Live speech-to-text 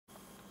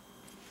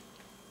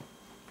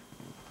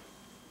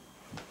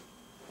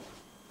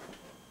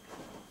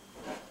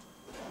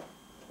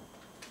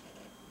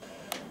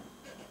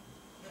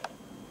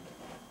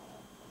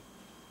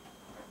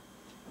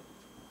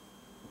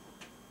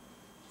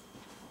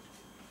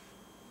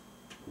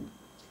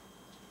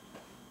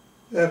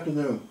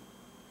Afternoon.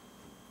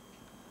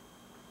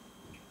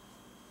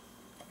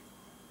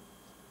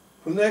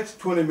 For the next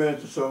 20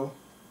 minutes or so,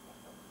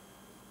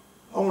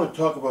 I want to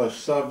talk about a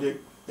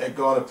subject that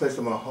God has placed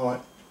in my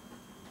heart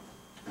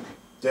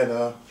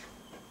that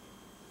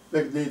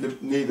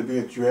need to be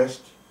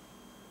addressed.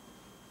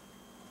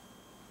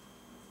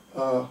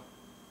 The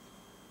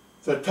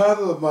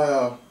title of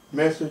my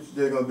message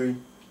is going to be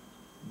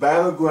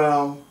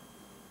Battleground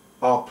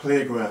or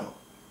Playground.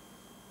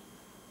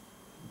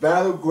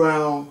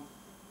 Battleground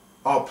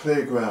or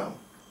Playground.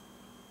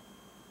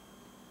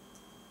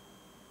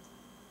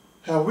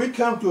 Have we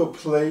come to a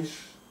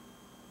place,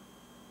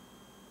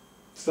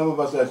 some of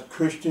us as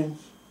Christians,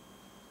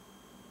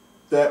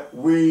 that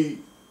we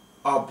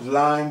are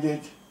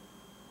blinded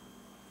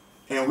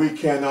and we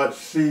cannot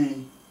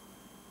see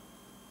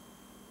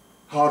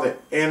how the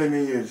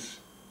enemy is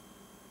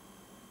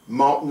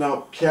mounting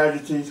up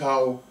casualties,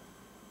 how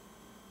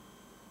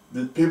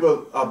the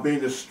people are being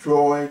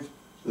destroyed,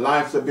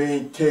 lives are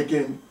being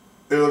taken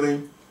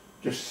early,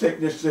 the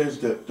sicknesses,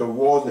 the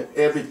wars, and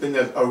everything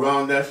that's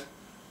around us?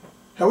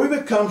 Have we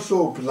become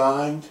so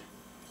blind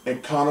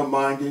and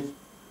carnal-minded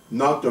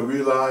not to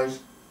realize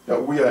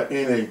that we are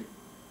in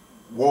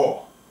a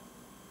war,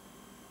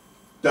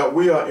 that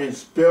we are in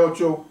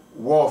spiritual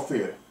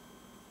warfare?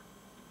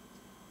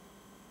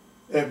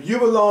 If you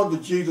belong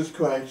to Jesus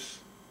Christ,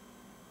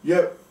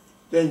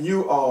 then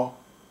you are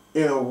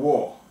in a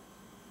war.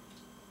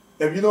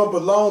 If you don't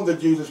belong to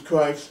Jesus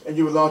Christ and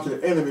you belong to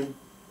the enemy,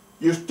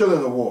 you're still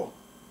in a war.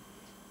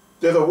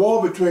 There's a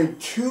war between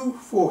two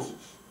forces.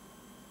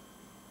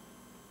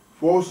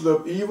 Forces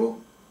of evil,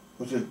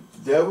 which is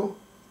the devil,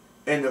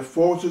 and the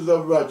forces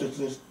of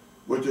righteousness,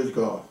 which is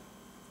God.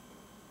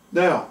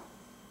 Now,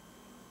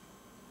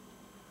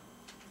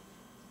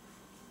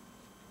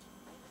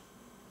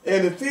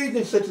 in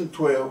Ephesians 6 and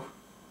 12,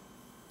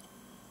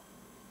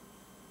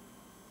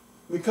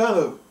 we kind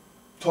of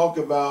talked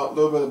about a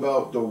little bit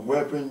about the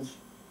weapons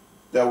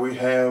that we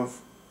have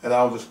at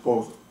our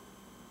disposal.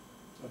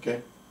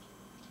 Okay?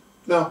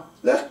 Now,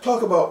 let's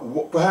talk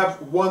about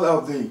perhaps one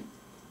of the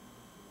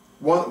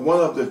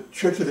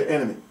tricks of the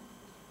enemy.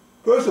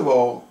 First of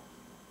all,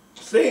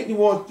 Satan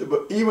wants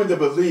even the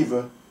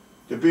believer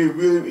to be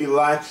really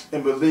relaxed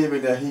in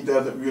believing that he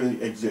doesn't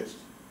really exist.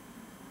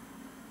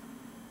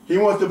 He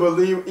wants to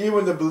believe,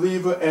 even the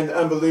believer and the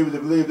unbeliever, to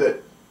believe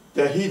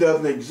that he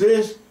doesn't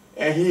exist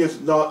and he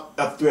is not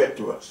a threat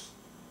to us.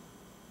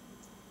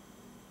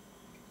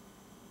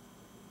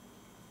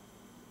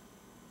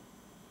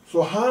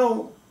 So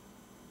how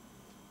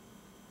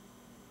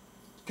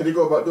can he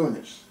go about doing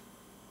this?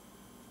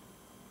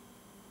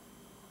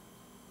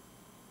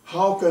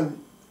 How can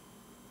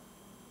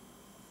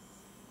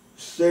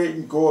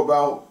Satan go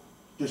about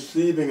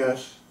deceiving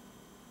us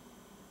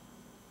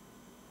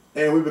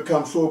and we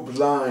become so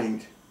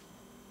blind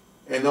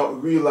and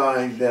not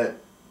realize that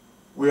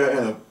we are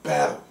in a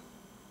battle,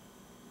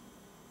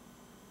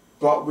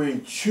 but we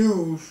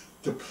choose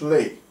to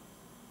play?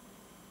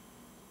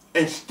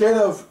 Instead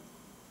of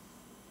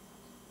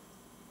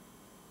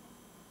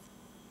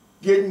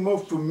getting more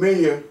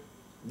familiar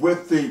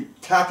with the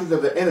tactics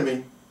of the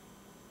enemy,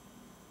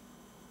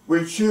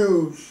 we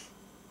choose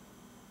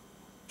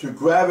to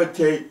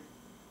gravitate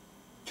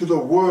to the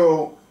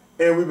world,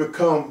 and we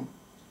become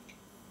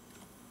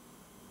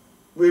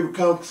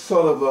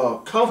sort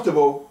of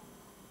comfortable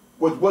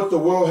with what the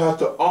world has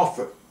to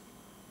offer.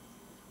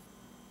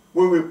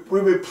 We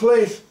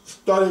replace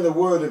studying the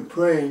Word and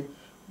praying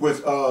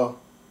with a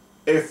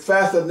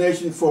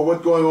fascination for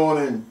what's going on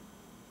in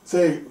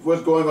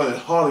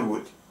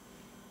Hollywood.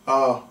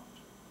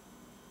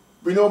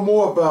 We know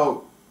more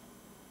about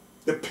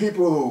the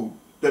people who.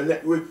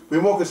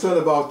 We're more concerned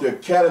about the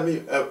Academy,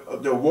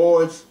 the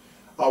awards.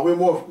 We're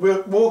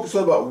more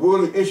concerned about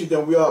worldly issues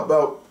than we are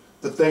about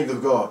the things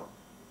of God.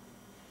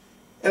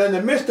 And in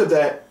the midst of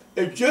that,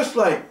 it's just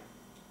like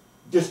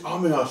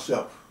disarming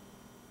ourselves.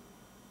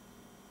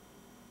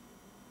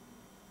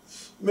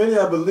 Many of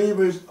our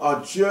believers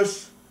are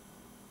just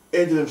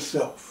into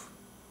themselves.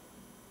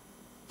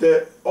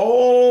 That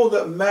all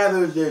that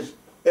matters is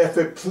if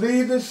it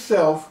pleases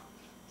self,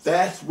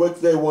 that's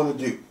what they want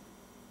to do.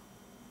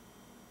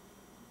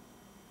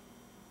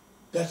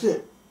 That's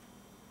it.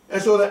 And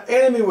so the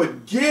enemy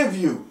would give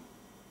you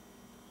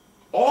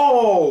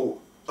all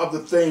of the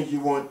things you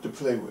want to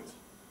play with.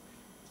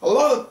 A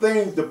lot of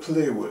things to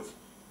play with.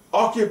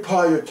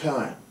 Occupy your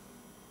time.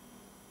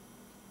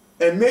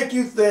 And make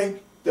you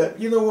think that,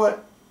 you know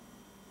what,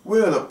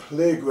 we're in a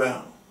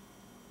playground.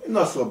 It's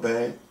not so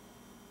bad.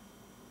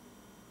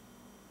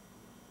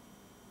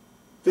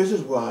 This is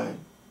why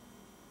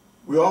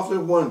we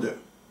often wonder,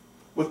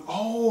 with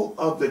all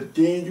of the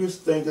dangerous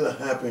things that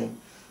are happening,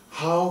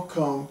 how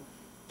come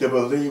the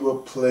believer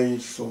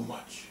plays so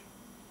much?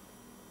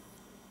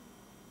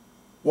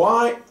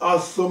 Why are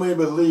so many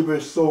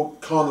believers so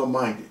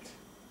carnal-minded?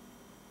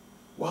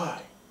 Why?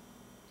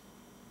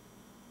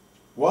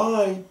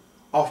 Why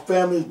are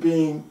families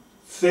being,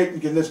 Satan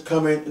can just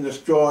come in and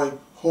destroy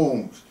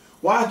homes?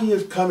 Why can he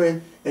just come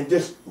in and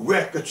just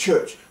wreck a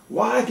church?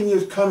 Why can he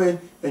just come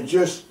in and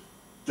just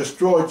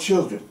destroy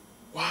children?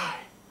 Why?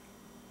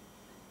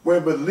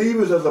 When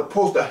believers are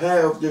supposed to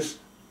have this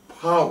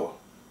power,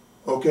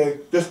 okay,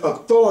 this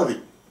authority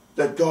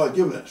that God has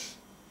given us.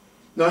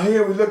 Now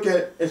here we look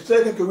at in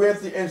 2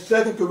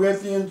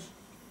 Corinthians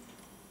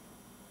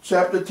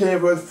chapter 10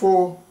 verse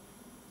 4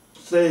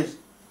 says,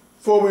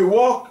 for we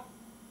walk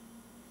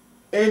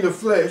in the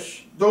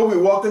flesh, though we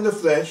walk in the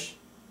flesh,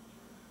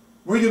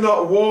 we do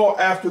not war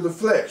after the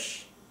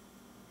flesh.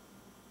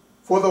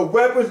 For the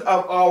weapons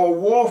of our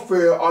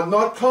warfare are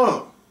not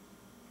carnal.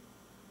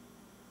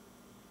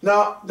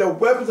 Now, the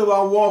weapons of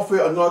our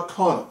warfare are not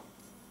carnal,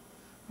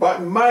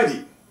 but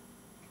mighty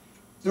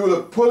through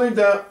the pulling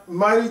down,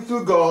 mighty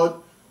through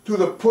God, to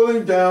the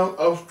pulling down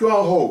of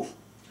strongholds.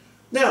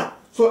 Now,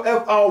 so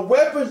if our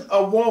weapons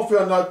of warfare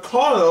are not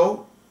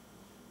carnal,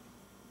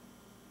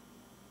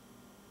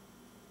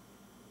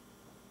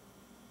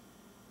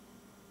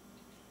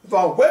 if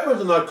our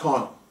weapons are not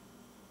carnal,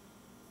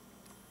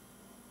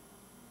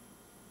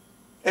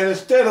 and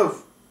instead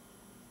of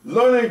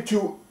learning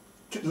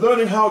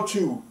how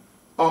to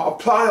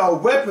apply our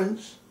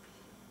weapons,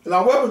 and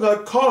our weapons are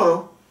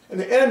carnal, and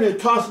the enemy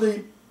is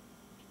constantly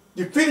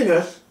defeating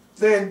us,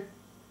 then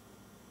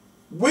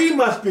we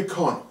must be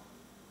carnal.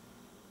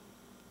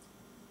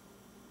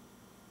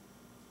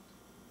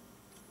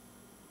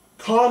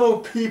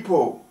 Carnal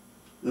people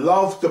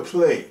love to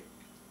play.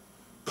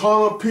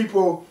 Carnal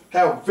people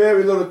have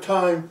very little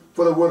time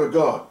for the Word of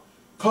God.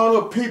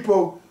 Carnal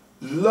people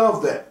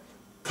love that.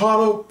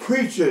 Carnal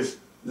preachers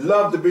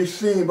love to be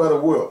seen by the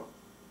world.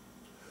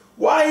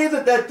 Why is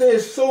it that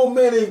there's so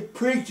many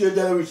preachers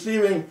that are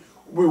receiving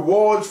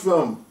rewards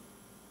from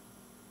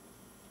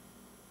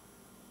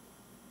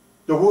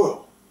the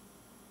world?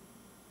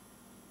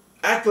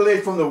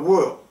 Accolades from the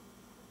world.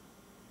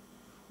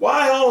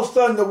 Why all of a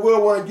sudden the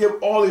world want to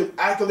give all these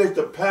accolades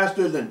to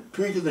pastors and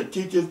preachers and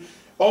teachers,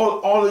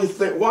 all these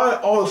things? Why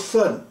all of a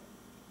sudden?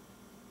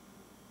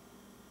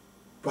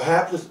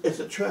 Perhaps it's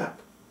a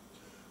trap.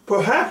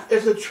 Perhaps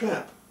it's a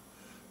trap.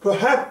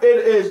 Perhaps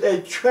it is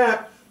a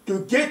trap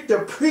to get the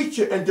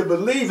preacher into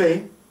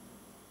believing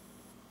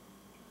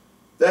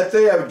that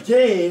they have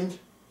gained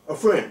a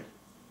friend.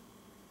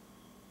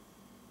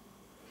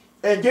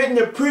 And getting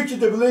the preacher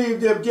to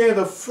believe they have gained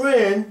a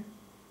friend,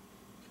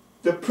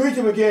 the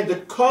preacher began to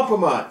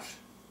compromise.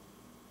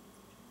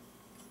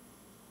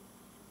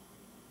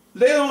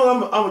 Later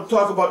on, I'm going to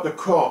talk about the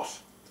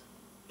cross.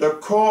 The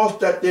cross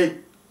that the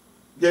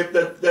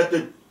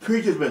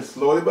preacher's been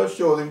slowly but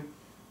surely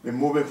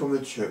removing from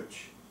the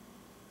church.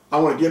 I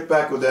want to get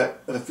back with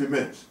that in a few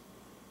minutes.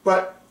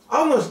 But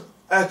I want to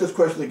ask this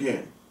question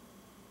again.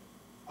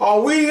 Are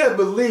we as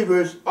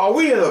believers, are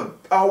we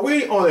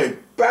on a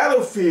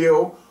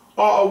battlefield,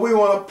 or are we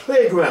on a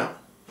playground?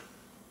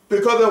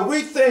 Because if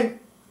we think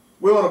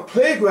we're on a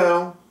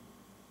playground,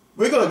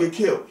 we're going to get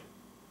killed.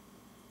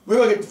 We're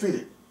going to get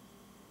defeated.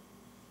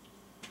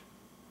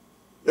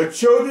 Your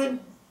children,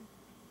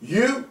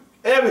 you,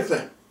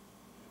 everything.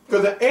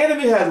 Because the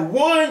enemy has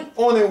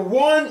only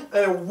one,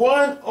 and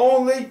one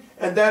only,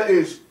 and that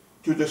is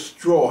to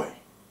destroy.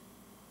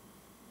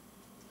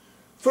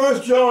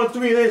 1 John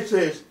 3:8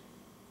 says,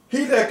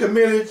 he that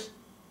committed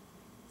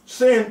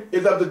sin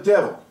is of the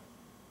devil.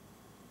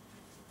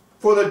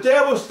 For the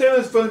devil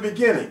sinned from the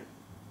beginning.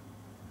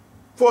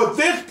 For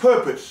this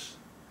purpose,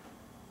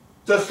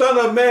 the Son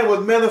of Man was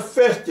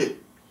manifested,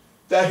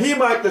 that he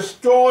might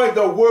destroy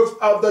the works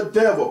of the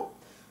devil.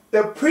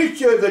 The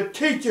preacher, the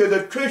teacher,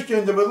 the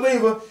Christian, the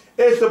believer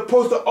is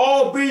supposed to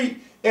all be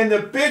in the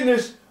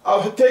business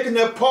of taking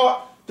their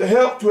part to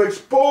help to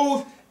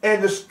expose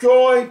and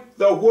destroy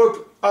the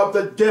work of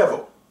the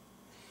devil.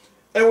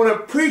 And when a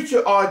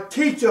preacher or a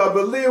teacher or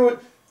believer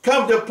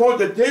comes to a point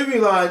that they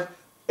realize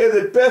it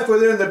is best for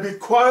them to be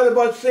quiet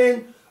about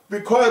sin, be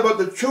quiet about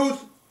the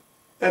truth,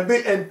 and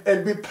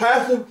be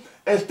passive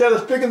instead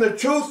of speaking the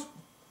truth,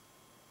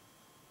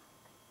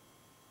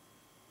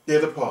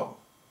 there's a problem.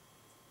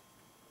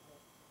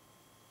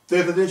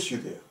 There's an issue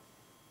there.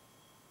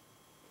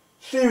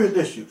 Serious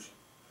issues.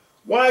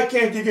 Why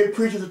can't you get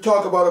preachers to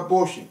talk about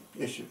abortion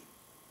issues?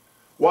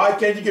 Why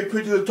can't you get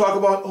preachers to talk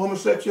about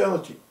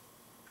homosexuality?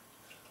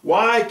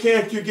 Why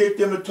can't you get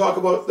them to talk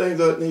about things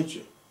of that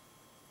nature?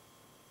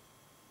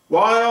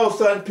 Why all of a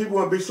sudden people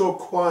want to be so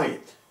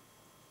quiet?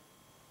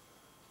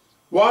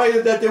 Why is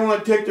it that they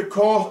want to take the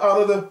cross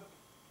out of the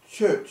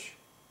church?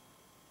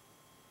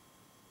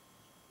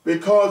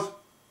 Because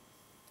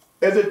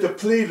is it to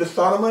please the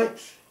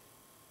Sodomites?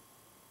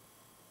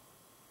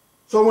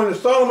 So when the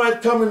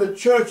Sodomites come into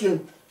church,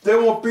 and they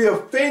won't be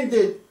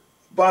offended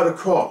by the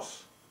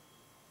cross.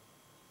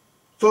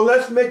 So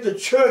let's make the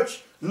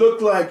church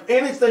look like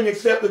anything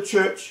except the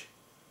church,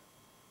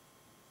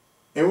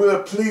 and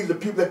we'll please the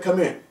people that come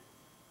in.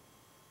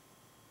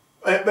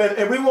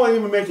 And we won't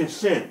even mention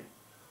sin.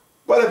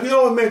 But if you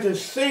don't mention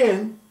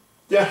sin,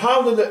 then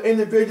how does the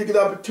individual get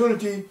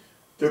opportunity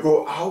to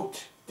go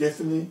out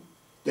differently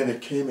than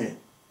it came in?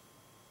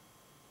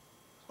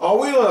 Are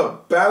we on a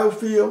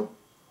battlefield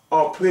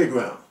or a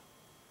playground?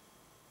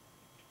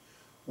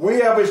 We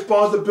have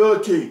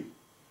responsibility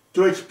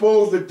to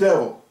expose the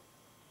devil.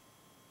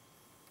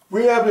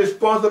 We have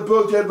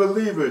responsibility as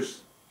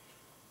believers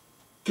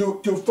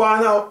to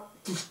find out,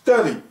 to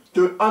study,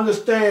 to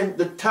understand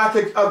the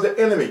tactics of the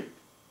enemy,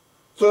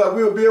 so that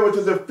we will be able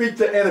to defeat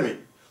the enemy.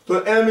 So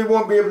the enemy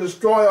won't be able to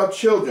destroy our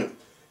children.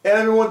 The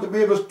enemy won't be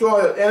able to destroy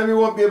us. The enemy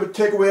won't be able to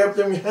take away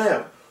everything we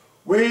have.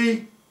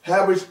 We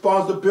have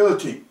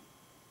responsibility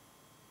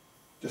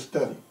to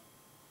study.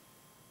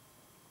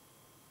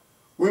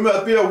 We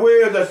must be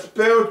aware that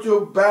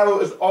spiritual battle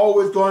is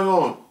always going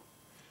on.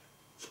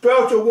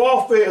 Spiritual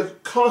warfare is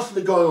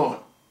constantly going on.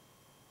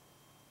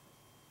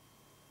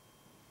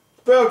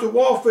 Spiritual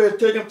warfare is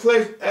taking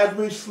place as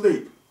we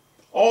sleep.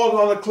 All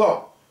around the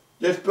clock,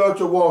 there's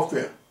spiritual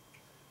warfare.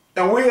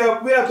 And we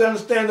have to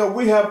understand that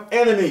we have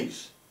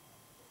enemies.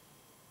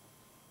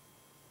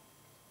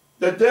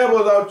 The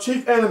devil is our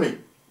chief enemy,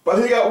 but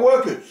he got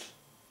workers.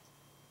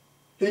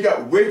 He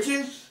got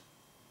witches.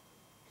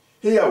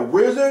 He got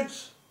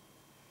wizards.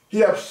 He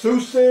has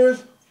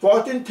soothsayers,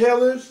 fortune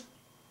tellers,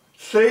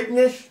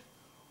 Satanists,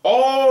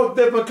 all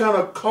different kind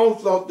of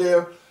cults out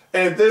there,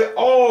 and they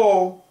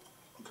all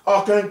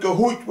are in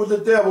cahoots with the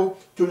devil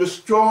to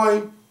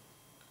destroy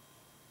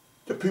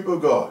the people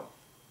of God.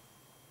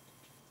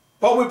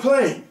 But we're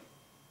playing.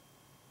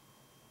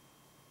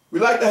 We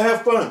like to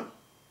have fun.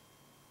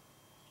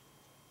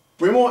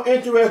 We're more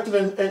interested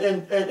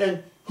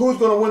in who's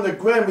going to win the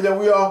Grammy than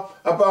we are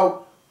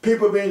about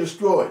people being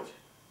destroyed.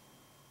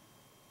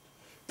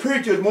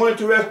 Preachers more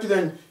interested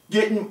in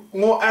getting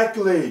more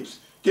accolades,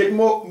 getting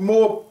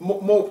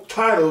more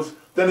titles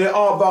than they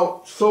are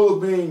about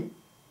souls being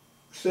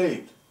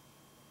saved.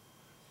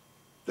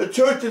 The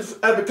church has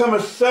become a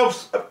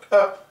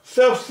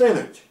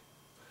self-centered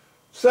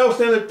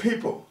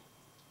people.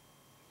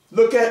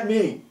 Look at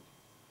me.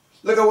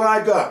 Look at what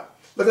I got.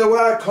 Look at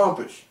what I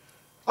accomplished.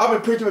 I've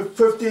been preaching for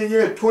 15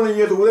 years, 20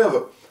 years, or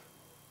whatever.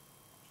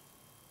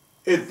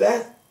 Is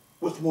that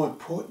what's more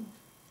important?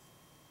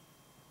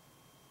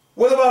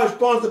 What about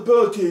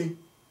responsibility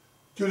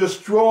to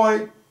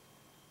destroy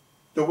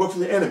the works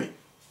of the enemy?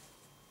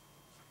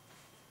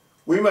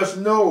 We must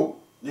know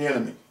the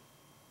enemy.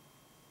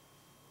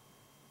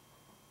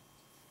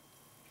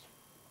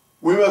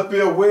 We must be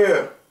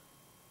aware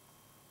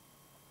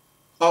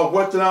of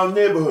what's in our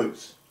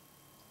neighborhoods.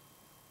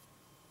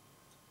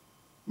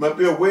 We must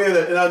be aware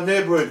that in our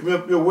neighborhoods, we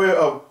must be aware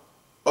of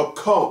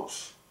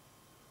occults,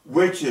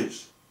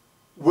 witches,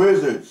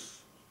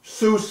 wizards,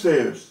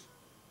 soothsayers,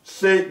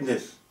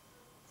 Satanists,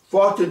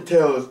 fortune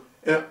tellers,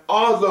 and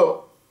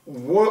other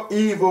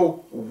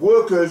evil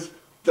workers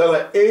that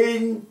are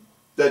aiding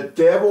the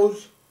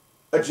devil's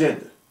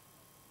agenda.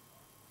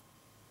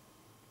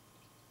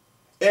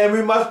 And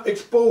we must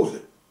expose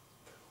it.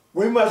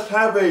 We must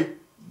have a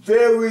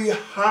very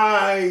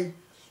high,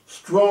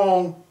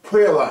 strong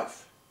prayer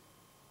life.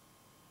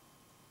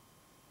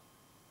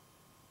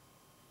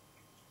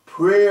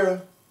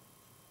 Prayer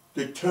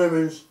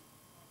determines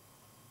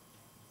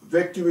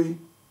victory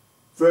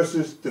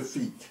versus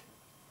defeat.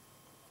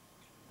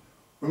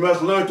 We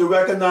must learn to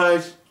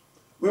recognize,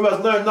 we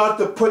must learn not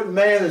to put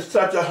man in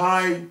such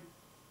high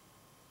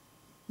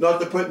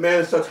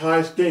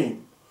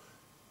esteem.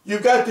 You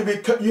have to be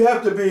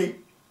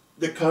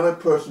the kind of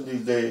person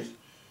these days.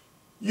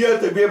 You have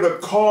to be able to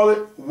call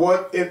it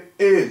what it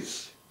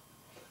is.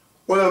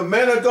 When a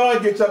man of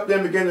God gets up there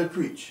and begins to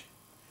preach,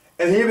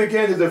 and he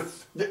begins to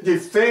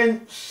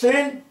defend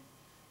sin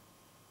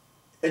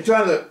and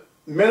trying to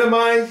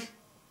minimize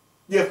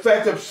the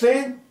effect of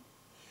sin,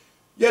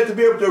 you have to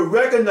be able to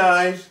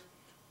recognize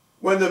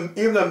when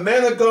even the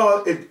man of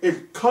God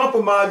is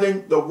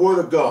compromising the Word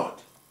of God.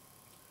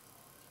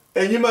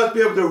 And you must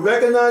be able to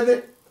recognize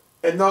it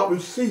and not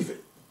receive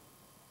it.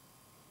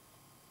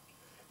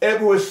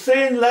 If it was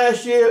sin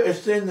last year, it's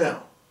sin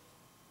now.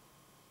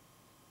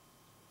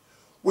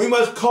 We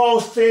must call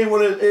sin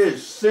what it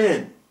is,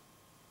 sin.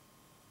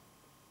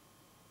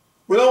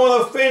 We don't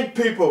want to offend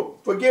people.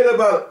 Forget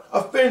about it.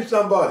 Offend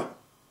somebody.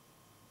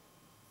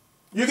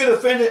 You get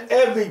offended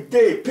every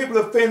day. People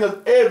offend us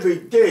every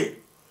day.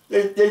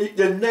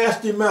 They're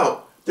nasty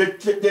mouth.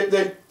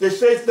 They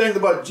say things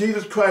about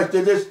Jesus Christ.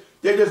 They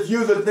just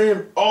use his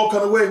name all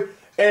kind of way.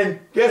 And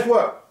guess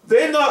what?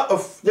 They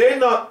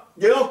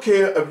don't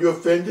care if you're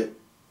offended.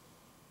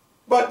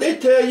 But they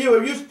tell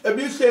you if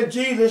you say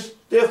Jesus,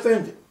 they're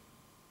offended.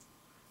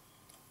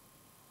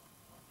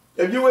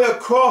 If you wear a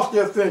cross,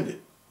 they're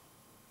offended.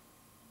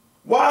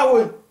 Why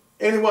would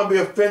anyone be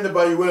offended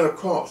by you wearing a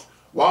cross?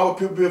 Why would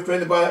people be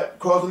offended by a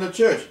cross in the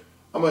church?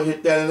 I'm going to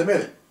hit that in a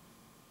minute.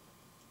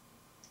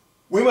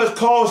 We must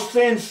call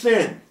sin,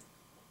 sin.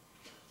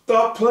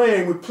 Stop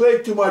playing. We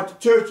play too much. The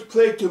church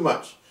play too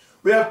much.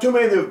 We have too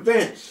many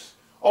events.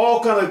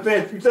 All kind of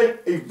events. We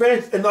think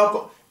events and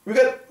not. We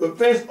got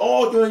events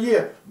all during the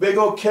year. Big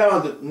old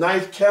calendars,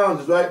 nice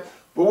calendars, right?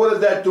 But what is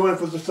that doing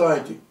for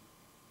society?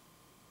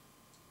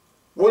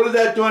 What is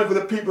that doing for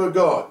the people of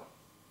God?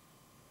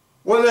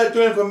 What is that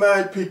doing for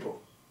married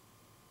people?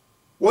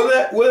 What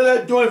is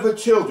that doing for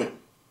children?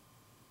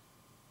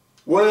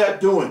 What is that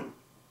doing?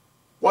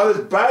 while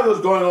this battle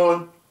is going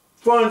on,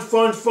 fun,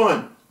 fun,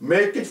 fun.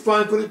 Make it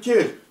fun for the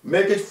kids.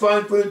 Make it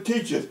fun for the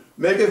teachers.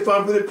 Make it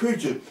fun for the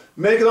preachers.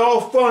 Make it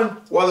all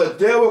fun while the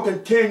devil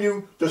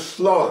continue to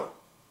slaughter.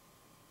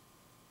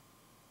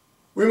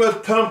 We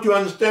must come to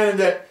understanding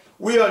that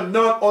we are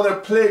not on a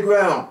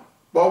playground,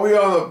 but we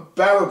are on a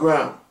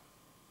battleground.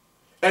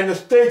 And the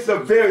stakes are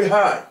very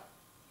high,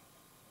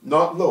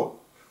 not low.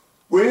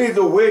 We need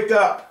to wake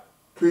up,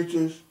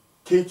 preachers,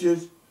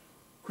 teachers,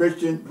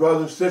 Christian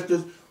brothers and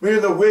sisters. We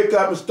need to wake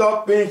up and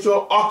stop being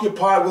so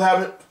occupied with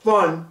having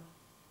fun.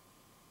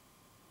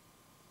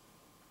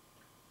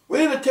 We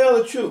need to tell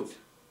the truth.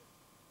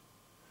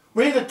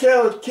 We need to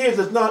tell the kids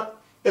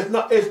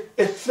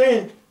it's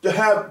sin to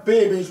have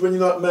babies when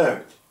you're not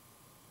married.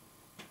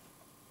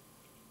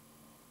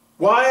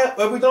 Why?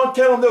 If we don't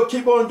tell them, they'll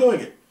keep on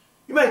doing it.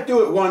 You might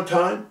do it one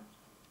time,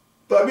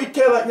 but if you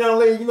tell that young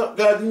lady, God,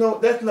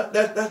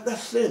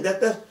 that's sin.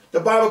 That's the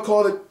Bible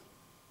called it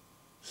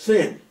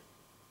sin.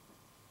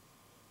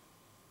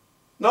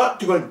 Not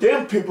to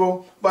condemn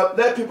people, but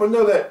let people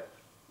know that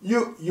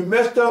you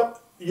messed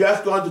up. You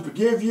ask God to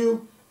forgive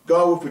you.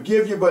 God will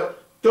forgive you,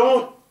 but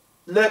don't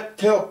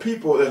tell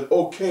people it's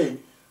okay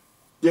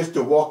just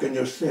to walk in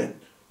your sin.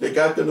 They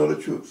got to know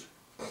the truth.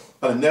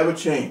 It'll never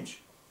change.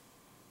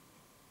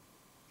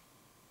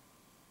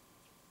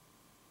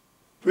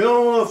 We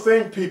don't want to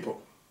offend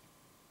people.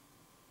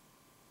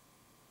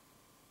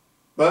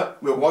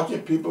 But we're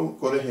watching people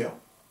go to hell.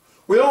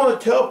 We don't want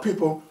to tell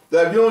people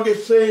that if you don't get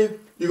saved,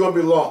 you're going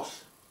to be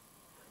lost.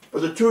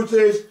 But the truth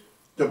is,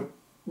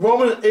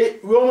 Romans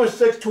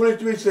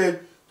 6:23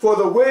 said, for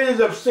the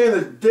wages of sin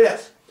is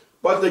death,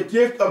 but the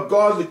gift of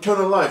God is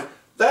eternal life.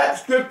 That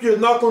scripture is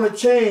not going to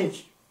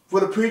change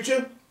for the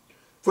preacher,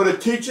 for the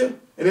teacher,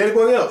 and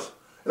anybody else.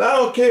 And I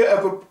don't care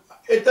if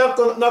it's not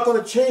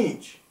going to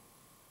change.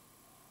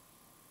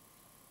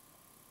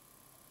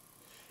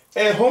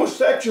 And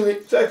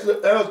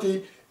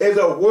homosexuality is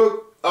a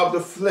work of the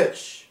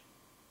flesh.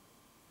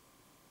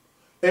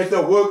 It's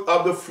a work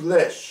of the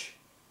flesh.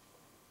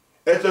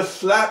 It's a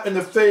slap in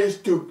the face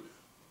to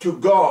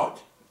God.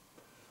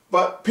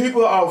 But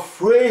people are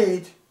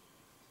afraid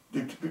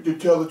to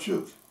tell the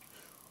truth.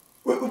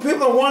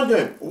 People are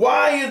wondering,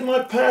 why is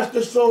my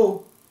pastor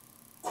so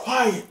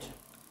quiet?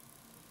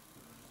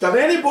 Does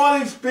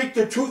anybody speak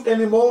the truth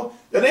anymore?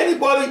 Does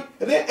anybody,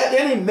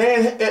 any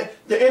man,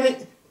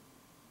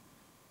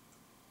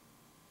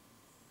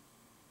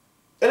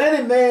 Did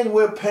any man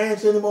wear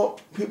pants anymore?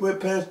 People wear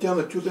pants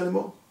telling the truth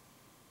anymore?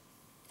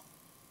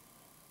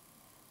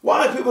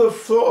 Why are people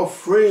so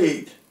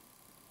afraid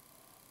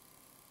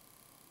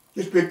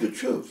to speak the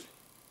truth?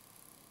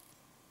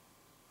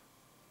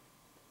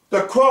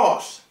 The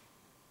cross.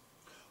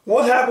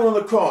 What happened on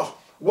the cross?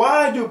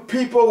 Why do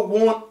people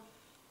want,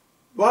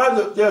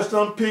 there are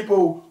some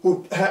people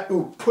who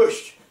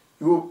push,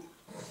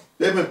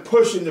 they've been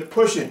pushing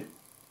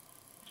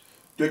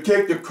to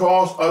take the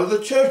cross out of the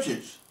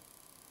churches,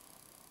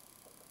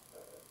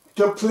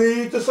 to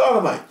please the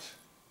Sodomites,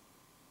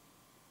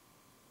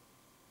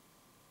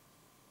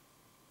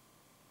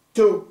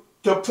 to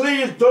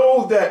please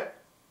those that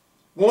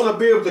want to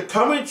be able to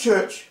come in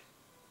church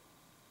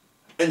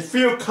and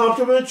feel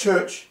comfortable in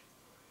church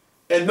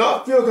and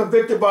not feel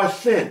convicted by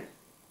sin.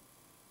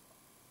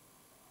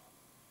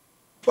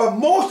 But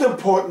most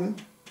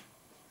important,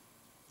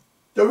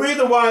 the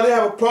reason why they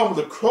have a problem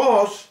with the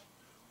cross,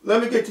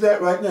 let me get to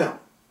that right now.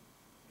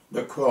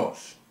 The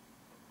cross.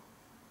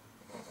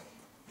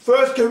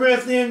 1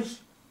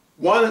 Corinthians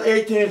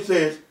 1:18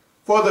 says,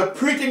 for the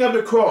preaching of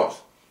the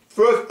cross.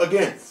 1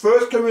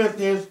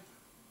 Corinthians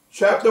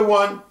chapter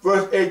 1,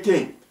 verse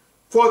 18.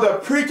 For the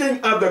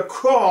preaching of the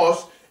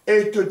cross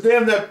is to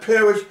them that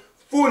perish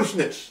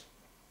foolishness.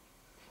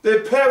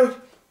 They perish,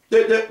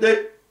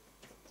 in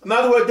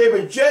other words, they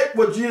reject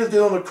what Jesus did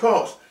on the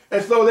cross.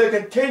 And so they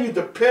continue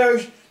to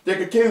perish, they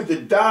continue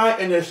to die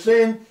in their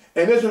sin,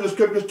 and this is what the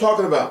scripture is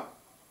talking about.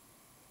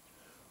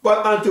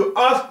 But unto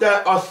us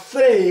that are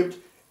saved,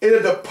 it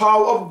is the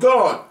power of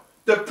God.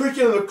 The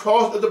preaching of the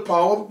cross is the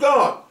power of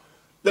God.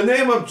 The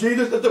name of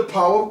Jesus is the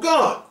power of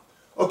God.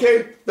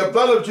 Okay? The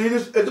blood of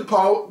Jesus is the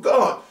power of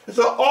God. And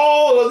so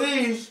all of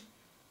these,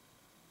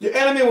 the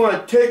enemy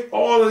want to take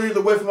all of these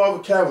away from our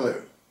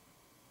vocabulary.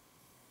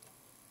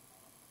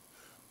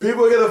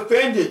 People get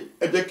offended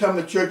if they come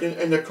to church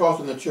and they're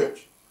crossing the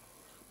church.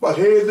 But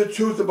here's the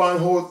truth about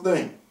the whole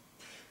thing.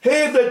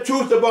 Here's the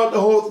truth about the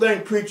whole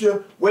thing,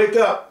 preacher. Wake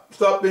up.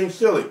 Stop being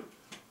silly.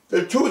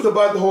 The truth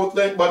about the whole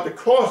thing, about the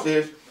cross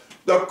is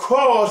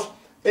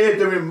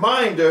the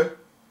reminder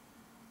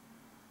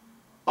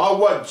of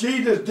what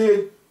Jesus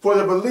did for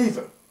the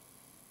believer.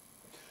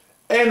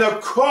 And the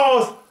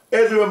cross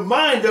is a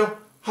reminder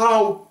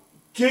how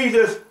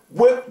Jesus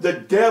whipped the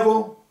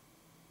devil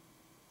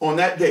on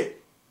that day.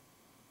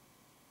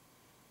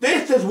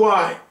 This is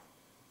why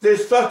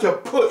there's such a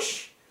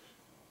push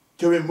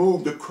to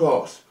remove the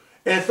cross.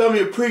 And some of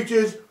you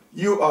preachers,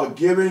 you are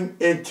giving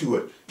into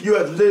it. You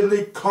are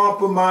literally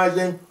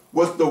compromising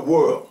with the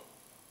world.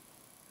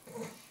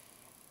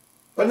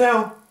 But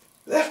now,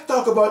 let's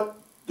talk about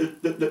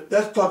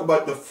let's talk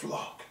about the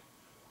flock,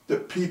 the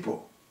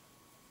people.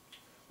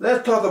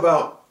 Let's talk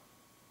about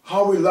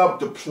how we love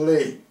to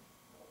play.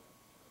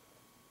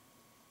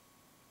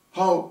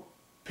 How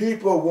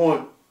people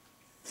want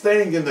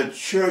things in the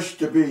church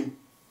to be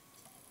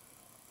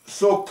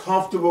so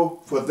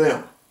comfortable for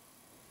them.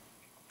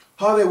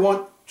 How they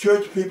want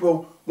church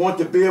people want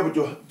to be able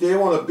to, they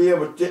want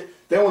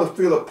to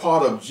feel a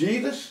part of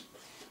Jesus,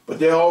 but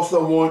they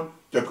also want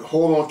to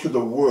hold on to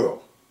the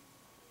world.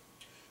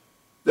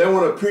 They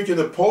want to preach in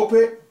the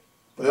pulpit,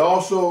 but they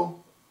also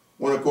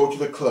want to go to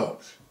the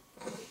clubs.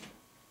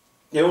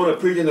 They want to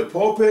preach in the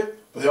pulpit,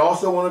 but they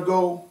also want to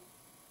go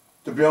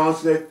to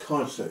Beyonce's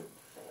concert.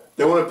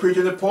 They want to preach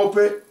in the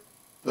pulpit,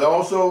 but they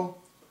also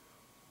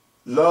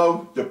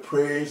love the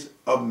praise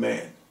of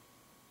man.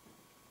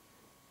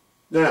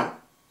 Now,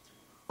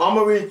 I'm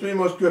going to read 3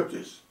 more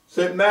scriptures.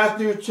 St.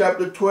 Matthew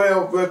chapter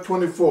 12, verse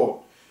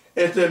 24.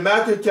 In St.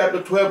 Matthew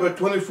chapter 12, verse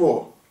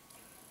 24,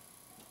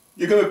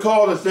 you're going to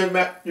call it St.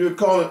 Matthew, you would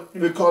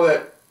call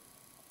that,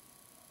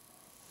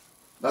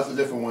 that's a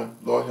different one,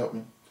 Lord help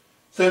me.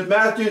 St.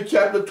 Matthew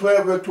chapter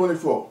 12, verse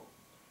 24.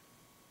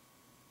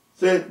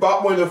 Says,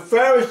 but when the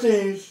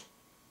Pharisees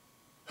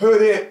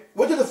heard it,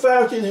 what did the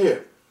Pharisees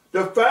hear?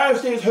 The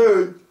Pharisees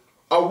heard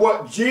of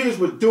what Jesus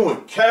was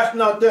doing,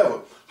 casting out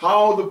devils,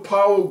 how the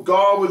power of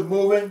God was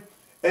moving,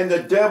 and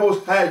the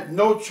devils had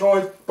no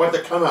choice but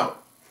to come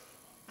out.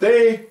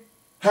 They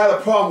had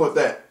a problem with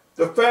that.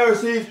 The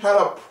Pharisees had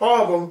a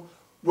problem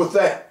with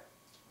that.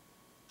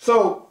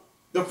 So,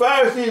 the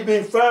Pharisees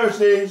being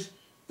Pharisees,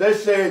 they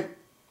said,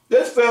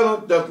 this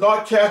fellow does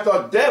not cast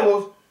out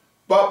devils,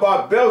 but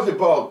by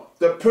Beelzebub,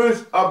 the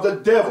prince of the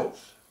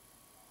devils.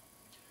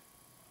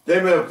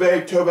 They made a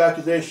very terrible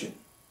accusation.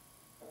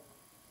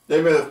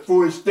 They made a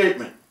foolish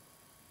statement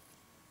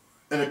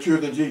and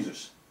accusing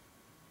Jesus.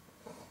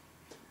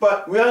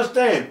 But we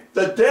understand,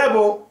 the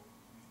devil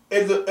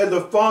is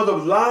the father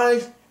of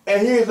lies,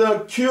 and he is an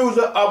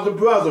accuser of the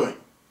brethren.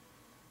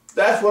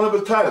 That's one of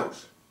his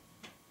titles.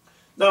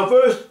 Now,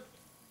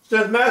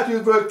 St. Matthew,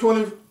 verse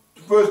 12,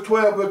 verse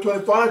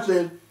 25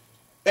 says,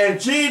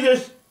 and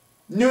Jesus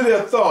knew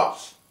their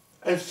thoughts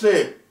and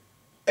said,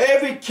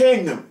 every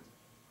kingdom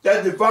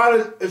that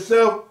divided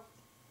itself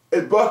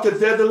is brought to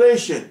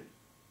desolation,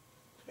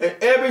 and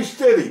every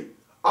city,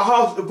 a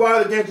house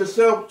divided against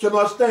itself shall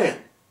not stand.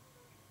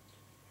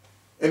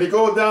 And he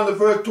goes down to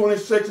verse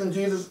 26, and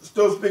Jesus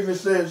still speaking, he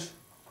says,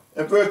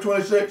 in verse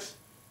 26,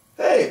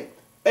 hey,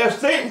 if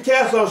Satan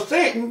casts out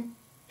Satan,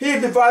 he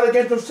is divided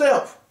against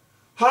himself.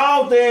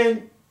 How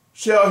then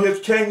shall his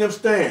kingdom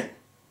stand?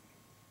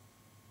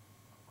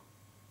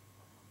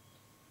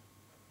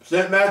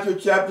 St. Matthew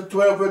chapter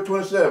 12, verse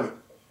 27.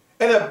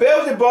 And if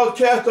Beelzebub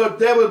cast out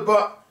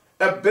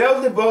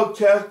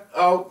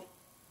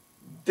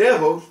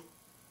devils,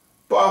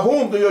 by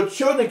whom do your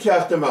children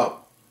cast them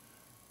out?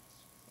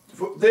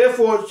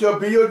 Therefore shall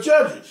be your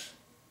judges.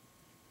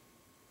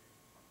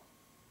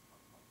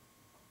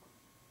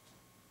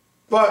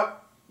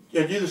 But,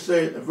 and Jesus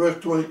said in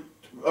verse 20,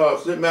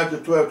 St. Matthew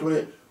 12,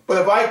 28,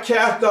 but if I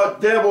cast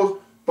out devils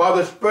by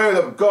the Spirit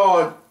of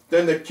God,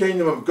 then the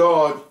kingdom of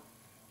God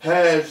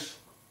has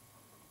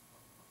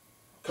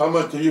come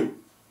unto you.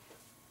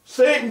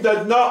 Satan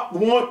does not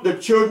want the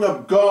children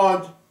of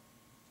God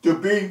to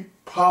be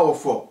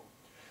powerful.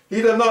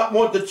 He does not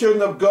want the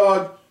children of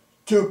God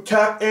to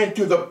tap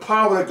into the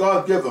power that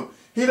God gives them.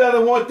 He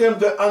doesn't want them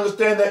to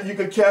understand that you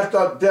can cast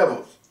out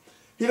devils.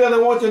 He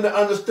doesn't want them to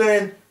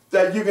understand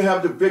that you can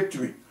have the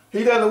victory.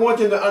 He doesn't want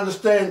them to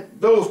understand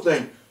those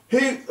things.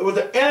 What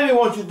the enemy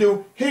wants you to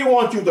do, he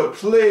wants you to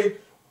play.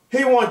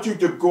 He wants you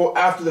to go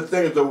after the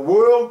things of the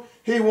world.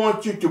 He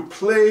wants you to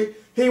play.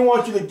 He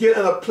wants you to get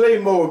in a play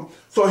mode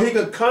so he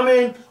can come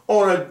in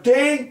on a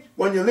day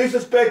when you least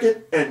expect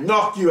it and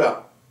knock you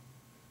out.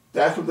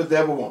 That's what the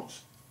devil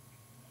wants.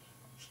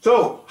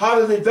 So, how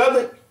does he do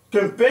it?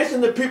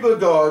 Convincing the people of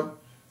God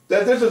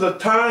that this is a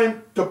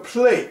time to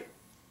play,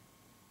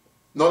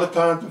 not a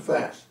time to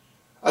fast.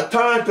 A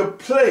time to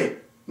play,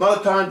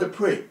 not a time to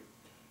pray.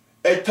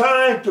 A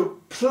time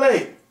to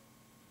play,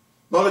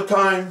 not a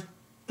time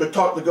to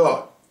talk to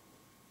God.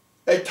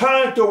 A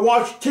time to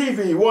watch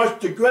TV,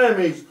 watch the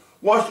Grammys,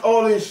 watch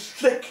all these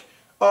sick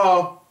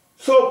soap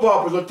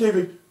operas on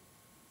TV.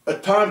 A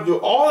time to do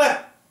all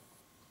that,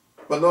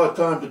 but not a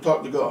time to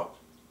talk to God.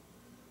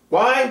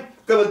 Why?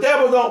 Because the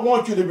devil don't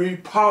want you to be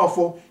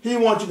powerful. He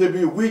wants you to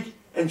be weak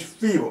and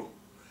feeble.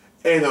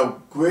 And a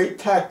great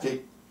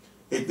tactic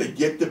is to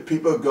get the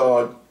people of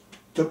God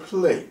to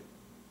play.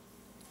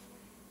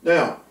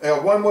 Now, I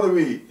have one more to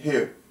read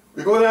here.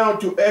 We go down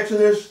to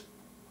Exodus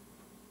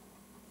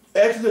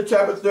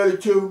chapter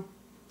 32,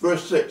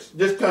 verse 6.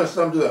 This kind of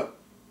sums it up.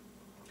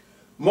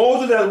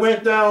 Moses that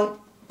went down,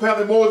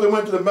 apparently Moses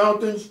went to the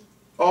mountains,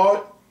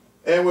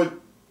 and was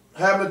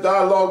having a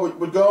dialogue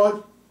with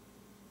God,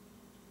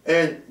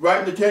 and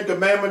writing the 10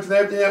 Commandments and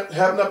everything that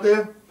happened up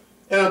there.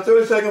 And the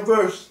 32nd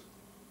verse,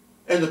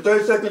 in the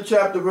 32nd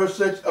chapter, verse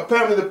 6,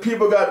 apparently the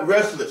people got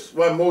restless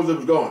while Moses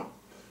was gone.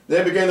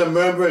 They began to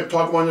murmur and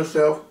talk among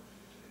themselves.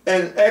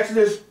 And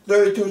Exodus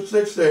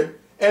 32:6 said,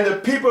 and the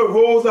people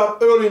rose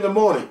up early in the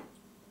morning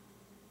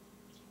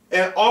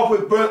and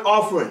offered burnt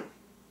offering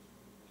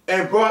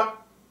and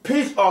brought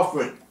peace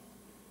offering.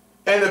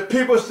 And the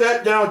people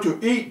sat down to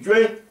eat,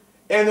 drink,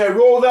 and they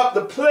rose up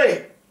to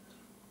play.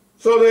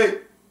 So they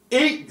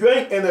eat,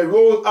 drink, and they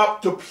rose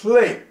up to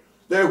play.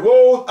 They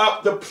rose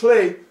up to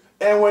play.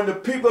 And when the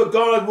people of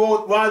God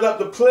rise up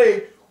to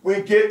play,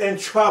 we get in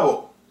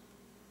trouble.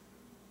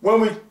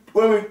 When we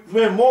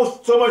spend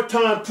so much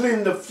time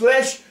pleasing the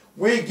flesh,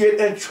 we get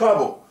in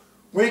trouble.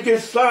 We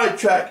get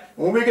sidetracked.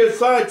 When we get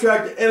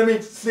sidetracked, the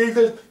enemy sees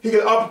us, he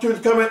gets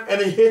opportunity to come in,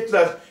 and he hits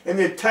us, and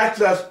he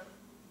attacks us.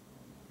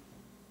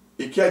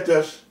 He catches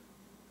us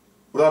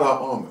without our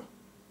armor.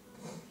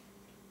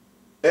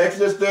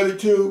 Exodus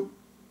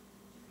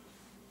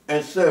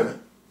 32:7.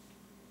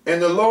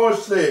 And the Lord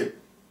said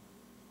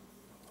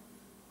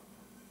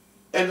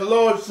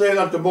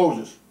unto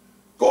Moses,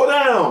 go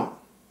down,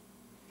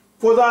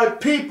 for thy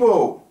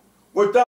people which thou